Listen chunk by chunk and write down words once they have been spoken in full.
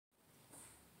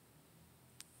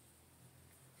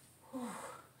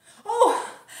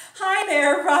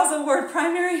Art Basel Ward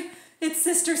Primary. It's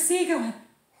Sister C going,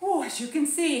 oh, as you can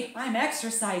see, I'm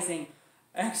exercising.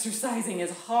 Exercising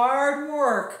is hard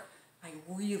work. I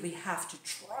really have to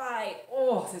try.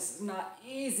 Oh, this is not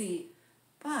easy.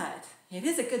 But it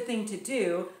is a good thing to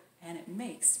do, and it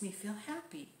makes me feel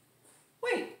happy.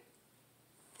 Wait,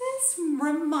 this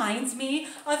reminds me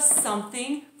of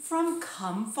something from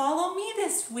Come Follow Me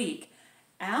this week.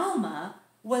 Alma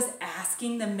was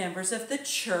asking the members of the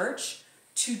church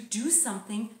to do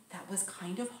something that was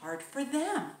kind of hard for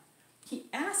them. He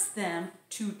asked them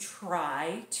to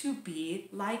try to be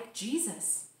like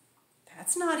Jesus.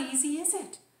 That's not easy, is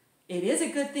it? It is a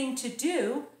good thing to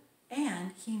do,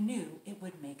 and he knew it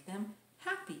would make them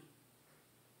happy.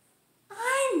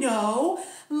 I know!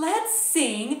 Let's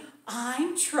sing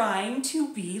I'm Trying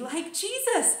to Be Like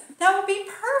Jesus. That would be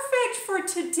perfect for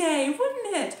today,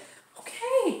 wouldn't it?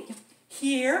 Okay,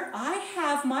 here I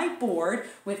have my board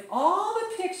with all the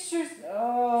pictures.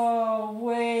 Oh,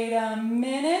 wait a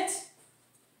minute.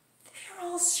 They're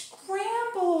all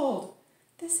scrambled.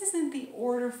 This isn't the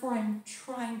order for I'm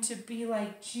trying to be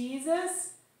like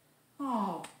Jesus.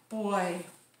 Oh boy,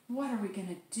 what are we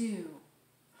gonna do?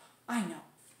 I know.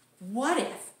 What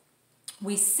if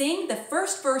we sing the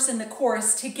first verse and the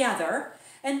chorus together,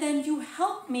 and then you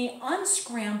help me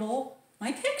unscramble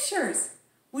my pictures?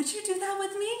 Would you do that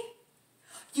with me?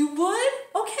 You would?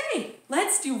 Okay,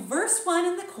 let's do verse 1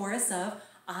 and the chorus of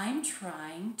I'm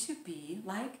Trying to Be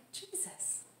Like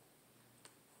Jesus.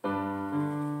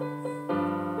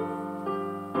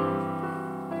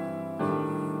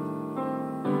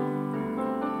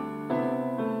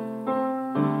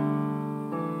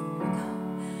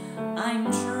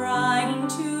 I'm trying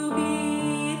to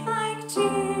be like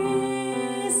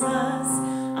Jesus.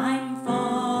 I'm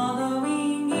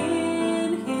following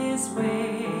in his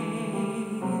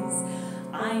ways.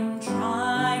 I'm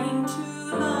trying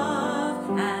to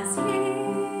love as he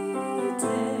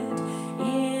did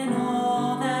in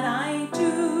all that I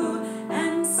do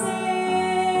and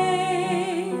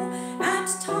say. At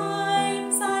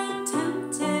times I am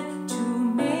tempted to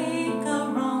make a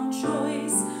wrong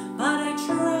choice, but I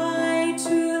try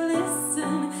to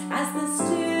listen as the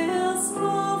still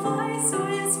small voice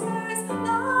whispers,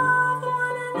 love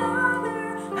one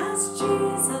another as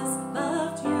Jesus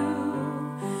loved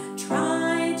you.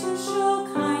 Try to show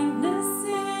kindness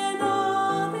in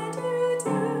all that you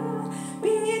do.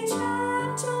 Be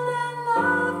gentle and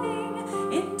loving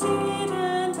in deed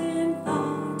and in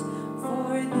thought,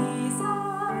 for these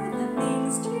are the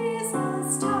things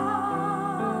Jesus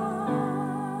taught.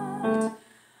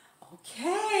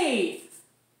 Okay.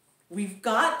 We've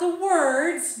got the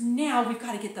words, now we've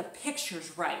got to get the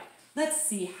pictures right. Let's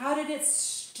see, how did it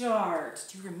start?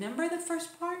 Do you remember the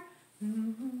first part?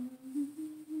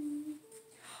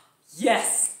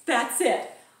 Yes, that's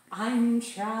it. I'm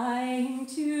trying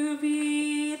to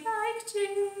be like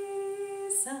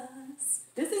Jesus.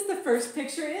 This is the first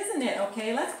picture, isn't it?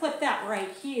 Okay, let's put that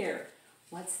right here.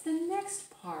 What's the next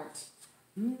part?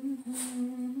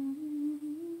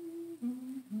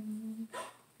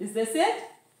 Is this it?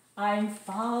 I'm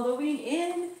following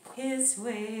in his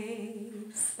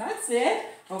ways. That's it.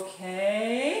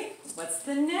 Okay. What's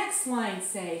the next line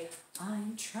say?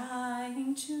 I'm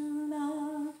trying to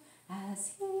love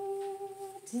as he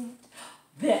did.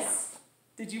 This.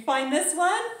 Did you find this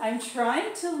one? I'm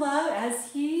trying to love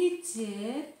as he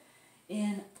did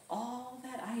in all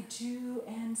that I do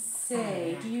and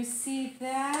say. Do you see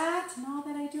that? In all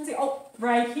that I do and say. Oh,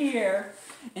 right here.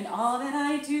 In all that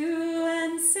I do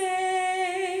and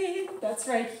say. That's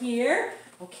right here.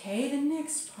 Okay, the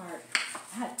next part.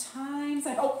 At times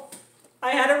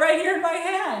I had it right here in my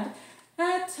hand.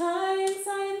 At times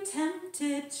I am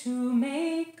tempted to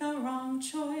make a wrong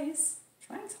choice.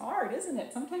 Trying's hard, isn't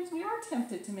it? Sometimes we are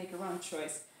tempted to make a wrong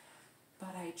choice.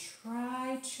 But I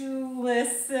try to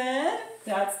listen.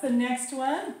 That's the next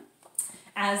one.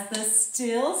 As the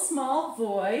still small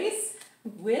voice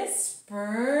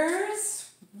whispers,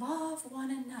 love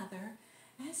one another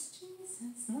as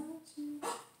Jesus loved you.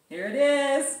 Here it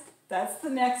is. That's the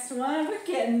next one. We're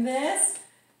getting this.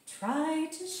 Try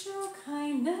to show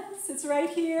kindness. It's right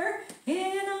here.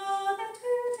 In all that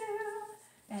you do.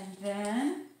 And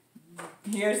then,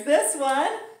 here's this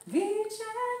one. Be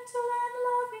gentle and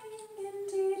loving in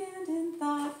deed and in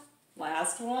thought.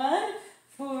 Last one.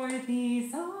 For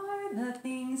these are the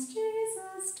things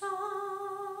Jesus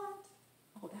taught.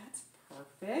 Oh, that's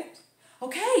perfect.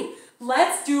 Okay,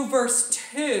 let's do verse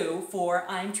 2 for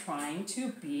I'm trying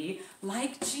to be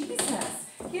like Jesus.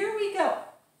 Here we go.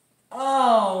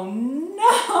 Oh,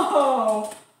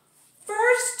 no.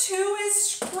 Verse 2 is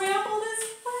scrambled as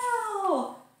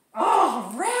well.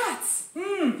 Oh, rats.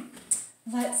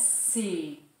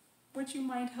 see. Would you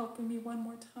mind helping me one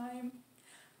more time?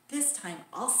 This time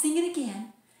I'll sing it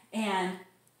again, and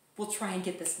we'll try and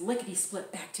get this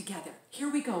lickety-split back together. Here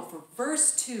we go for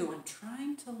verse 2. I'm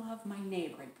trying to love my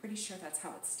neighbor. I'm pretty sure that's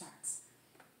how it starts.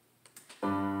 We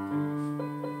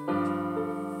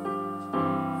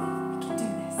can do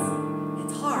this.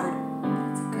 It's hard, but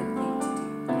it's a good thing to do,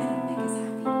 and it'll make us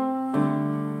happy.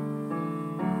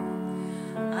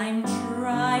 I'm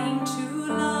trying to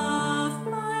love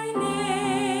my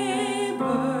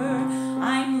neighbor.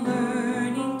 I'm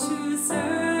learning to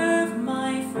serve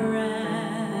my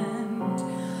friend.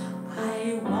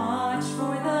 I watch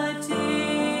for the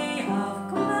day of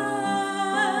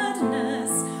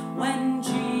gladness when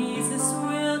Jesus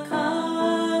will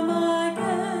come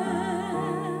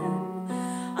again.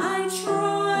 I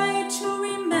try to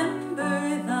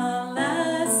remember the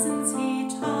lessons he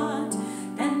taught,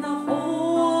 then the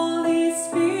Holy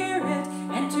Spirit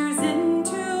enters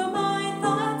into my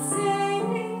thoughts,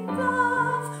 saying,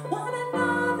 love one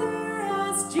another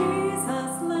as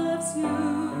Jesus loves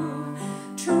you.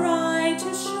 Try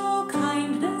to show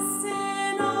kindness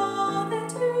in all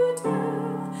that you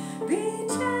do. Be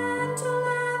gentle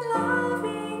and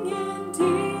loving in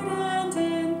deed and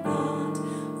in thought,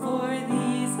 for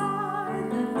these are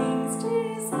the things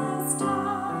Jesus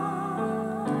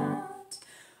taught.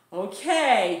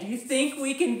 Okay, do you think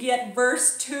we can get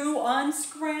verse 2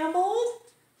 unscrambled?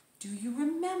 Do you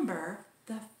remember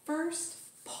the first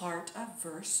part of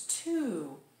verse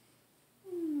 2?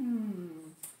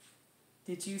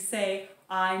 Did you say,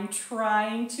 I'm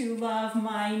trying to love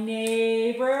my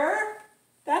neighbor?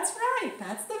 That's right,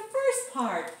 that's the first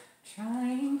part.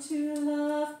 Trying to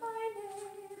love my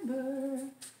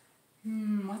neighbor.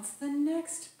 What's the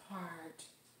next part?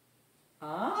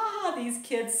 Ah, these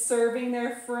kids serving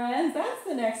their friends. That's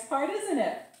the next part, isn't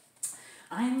it?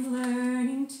 I'm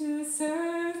learning to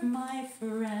serve my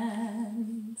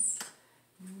friends.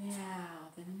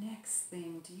 Now, the next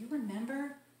thing, do you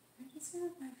remember? How to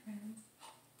serve my friends?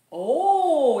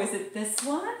 Oh, is it this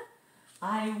one?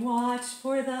 I watch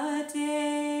for the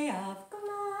day of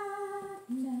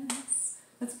gladness.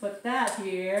 Let's put that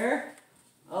here.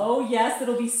 Oh yes,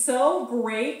 it'll be so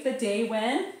great the day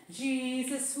when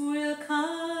Jesus will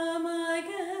come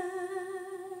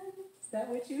again. Is that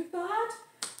what you thought?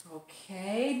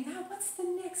 Okay, now what's the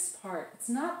next part? It's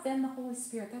not then the Holy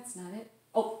Spirit, that's not it.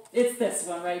 Oh, it's this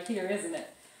one right here, isn't it?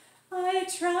 I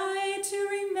try to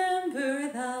remember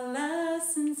the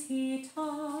lessons he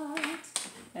taught.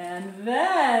 And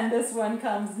then this one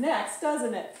comes next,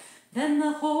 doesn't it? Then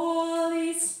the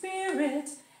Holy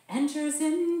Spirit enters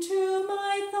into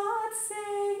my thoughts,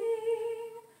 saying,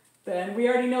 then we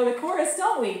already know the chorus,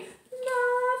 don't we?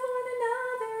 Love one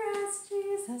another as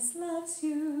Jesus loves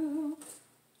you.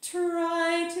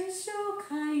 Try to show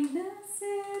kindness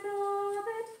in all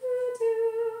that you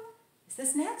do. Is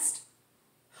this next?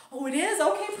 Oh, it is?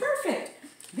 Okay, perfect.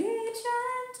 Be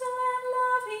gentle and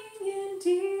loving in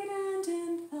deed and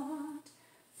in thought,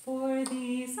 for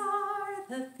these are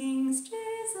the things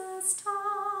Jesus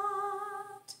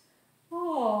taught.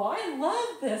 Oh, I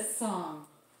love this song.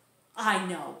 I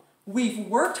know, we've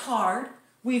worked hard.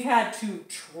 We've had to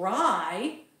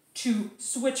try to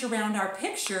switch around our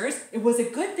pictures. It was a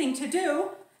good thing to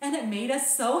do, and it made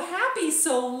us so happy.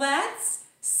 So let's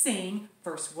sing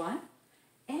verse 1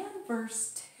 and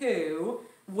verse 2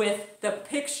 with the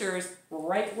pictures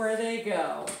right where they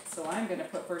go. So I'm going to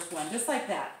put verse 1 just like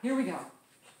that. Here we go.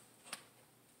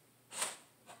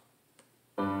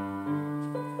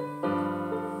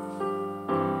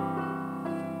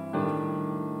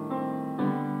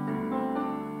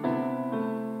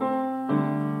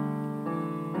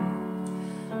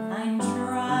 I'm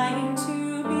trying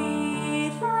to be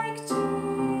like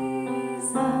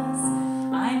Jesus.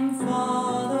 I'm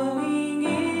following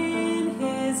in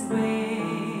his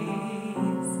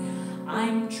ways.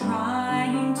 I'm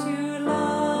trying to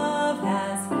love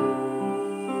as he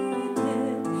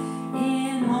did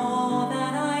in all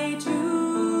that I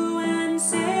do and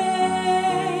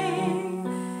say.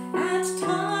 At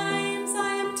times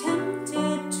I am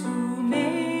tempted to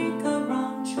make a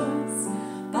wrong choice,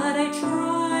 but I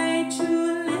try to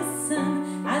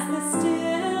listen as the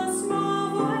still small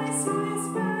voice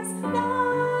whispers,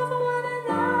 love one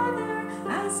another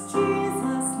as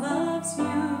Jesus loves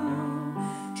you.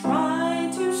 Try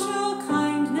to show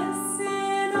kindness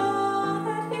in all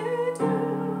that you do.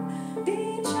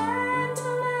 Be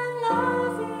gentle and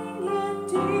loving in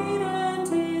deed and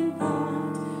in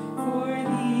thought, for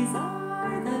these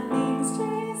are the things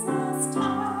Jesus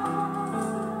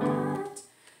taught.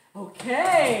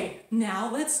 Okay, now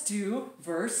let's do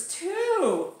verse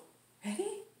 2.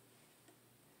 Ready?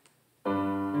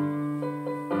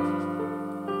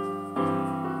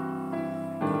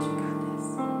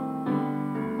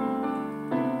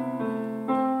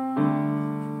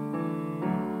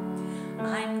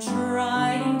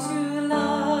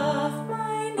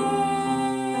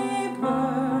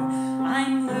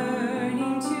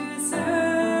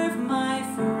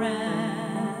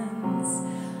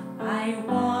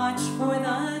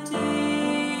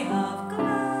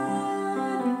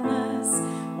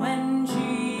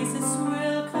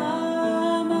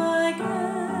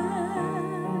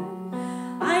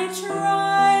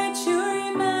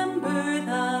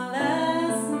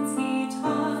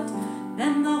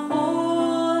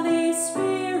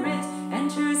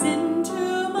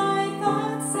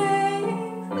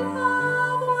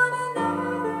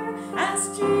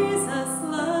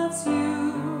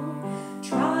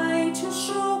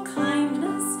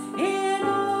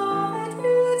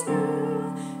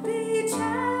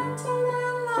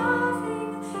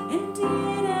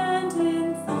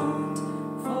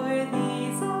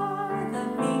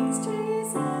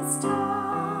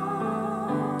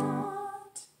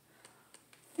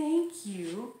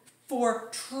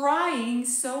 trying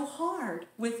so hard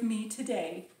with me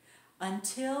today.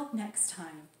 Until next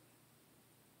time.